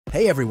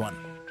Hey everyone,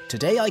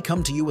 today I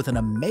come to you with an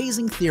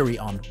amazing theory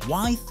on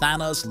why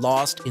Thanos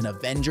lost in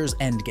Avengers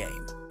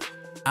Endgame.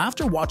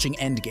 After watching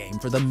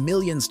Endgame for the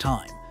millionth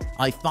time,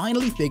 I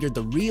finally figured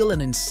the real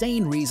and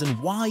insane reason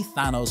why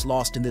Thanos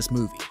lost in this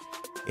movie.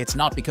 It's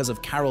not because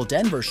of Carol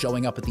Danvers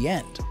showing up at the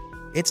end.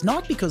 It's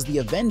not because the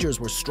Avengers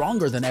were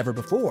stronger than ever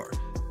before.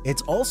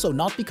 It's also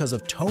not because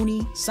of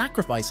Tony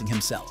sacrificing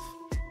himself.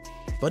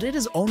 But it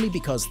is only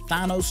because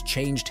Thanos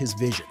changed his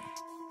vision.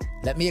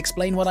 Let me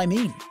explain what I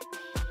mean.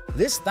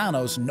 This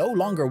Thanos no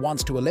longer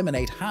wants to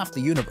eliminate half the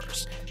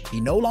universe.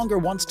 He no longer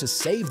wants to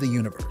save the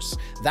universe.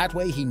 That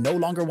way, he no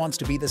longer wants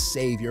to be the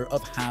savior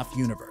of half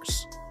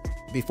universe.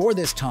 Before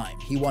this time,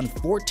 he won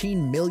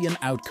 14 million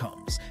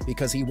outcomes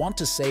because he wanted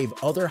to save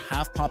other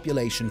half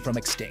population from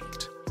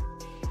extinct.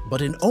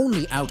 But in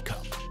only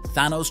outcome,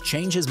 Thanos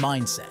changed his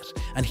mindset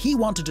and he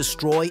wanted to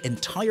destroy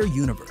entire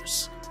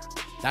universe.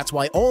 That's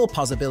why all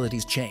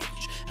possibilities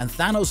change and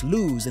Thanos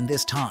lose in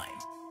this time.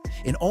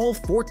 In all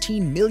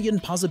 14 million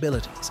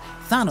possibilities,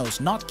 Thanos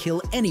not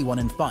kill anyone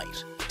in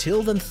fight,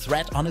 till then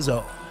threat on his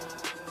own.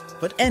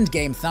 But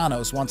Endgame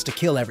Thanos wants to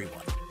kill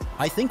everyone.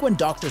 I think when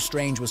Doctor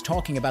Strange was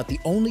talking about the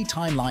only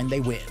timeline they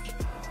win.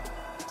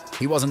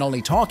 He wasn't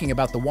only talking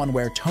about the one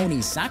where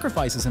Tony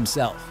sacrifices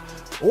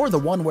himself, or the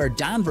one where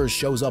Danvers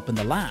shows up in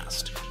the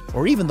last,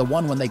 or even the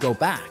one when they go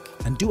back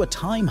and do a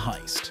time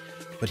heist.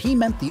 But he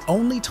meant the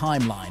only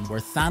timeline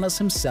where Thanos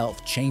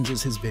himself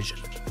changes his vision.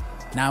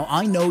 Now,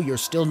 I know you're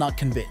still not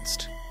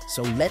convinced,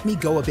 so let me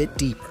go a bit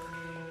deeper.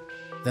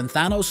 Then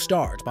Thanos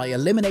starts by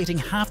eliminating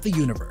half the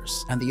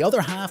universe, and the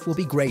other half will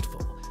be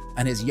grateful,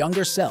 and his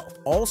younger self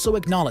also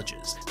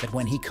acknowledges that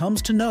when he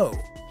comes to know,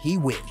 he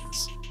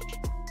wins.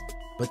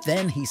 But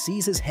then he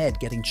sees his head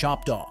getting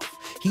chopped off,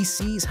 he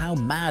sees how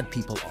mad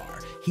people are,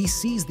 he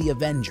sees the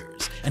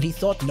Avengers, and he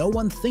thought no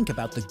one think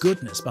about the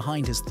goodness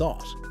behind his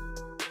thought.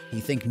 He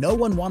think no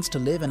one wants to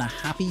live in a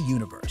happy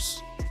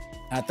universe.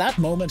 At that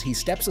moment, he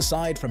steps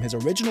aside from his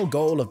original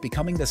goal of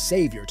becoming the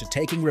savior to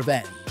taking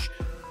revenge.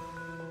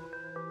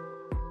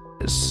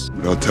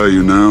 But I'll tell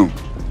you now,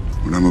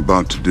 what I'm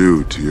about to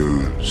do to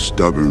your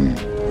stubborn,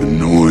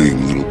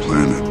 annoying little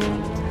planet.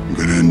 I'm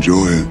gonna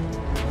enjoy it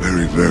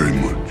very, very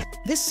much.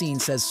 This scene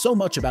says so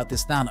much about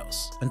this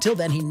Thanos. Until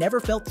then, he never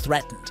felt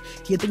threatened.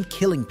 He had been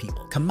killing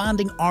people,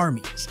 commanding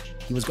armies.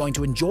 He was going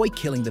to enjoy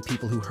killing the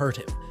people who hurt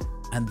him.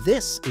 And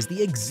this is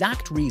the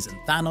exact reason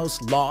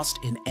Thanos lost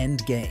in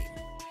Endgame.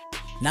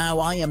 Now,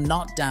 I am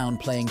not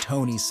downplaying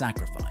Tony's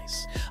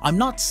sacrifice. I'm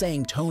not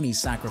saying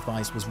Tony's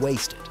sacrifice was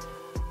wasted.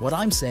 What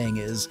I'm saying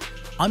is,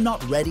 I'm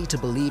not ready to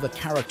believe a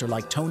character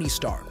like Tony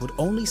Stark would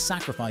only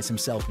sacrifice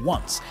himself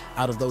once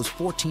out of those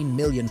 14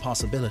 million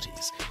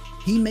possibilities.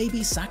 He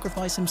maybe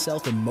sacrificed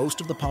himself in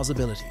most of the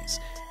possibilities.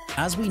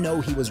 As we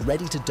know, he was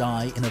ready to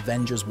die in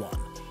Avengers 1.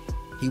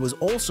 He was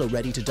also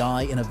ready to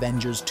die in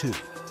Avengers 2.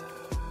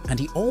 And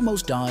he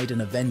almost died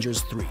in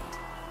Avengers 3.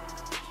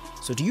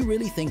 So do you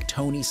really think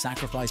Tony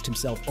sacrificed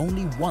himself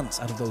only once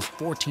out of those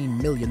 14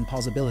 million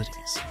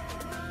possibilities?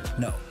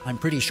 No, I'm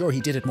pretty sure he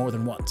did it more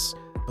than once.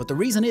 But the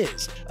reason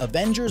is,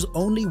 Avengers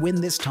only win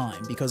this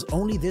time because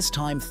only this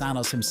time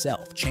Thanos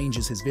himself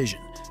changes his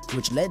vision,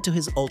 which led to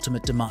his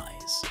ultimate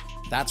demise.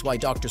 That's why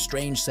Doctor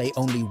Strange say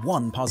only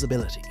one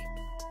possibility.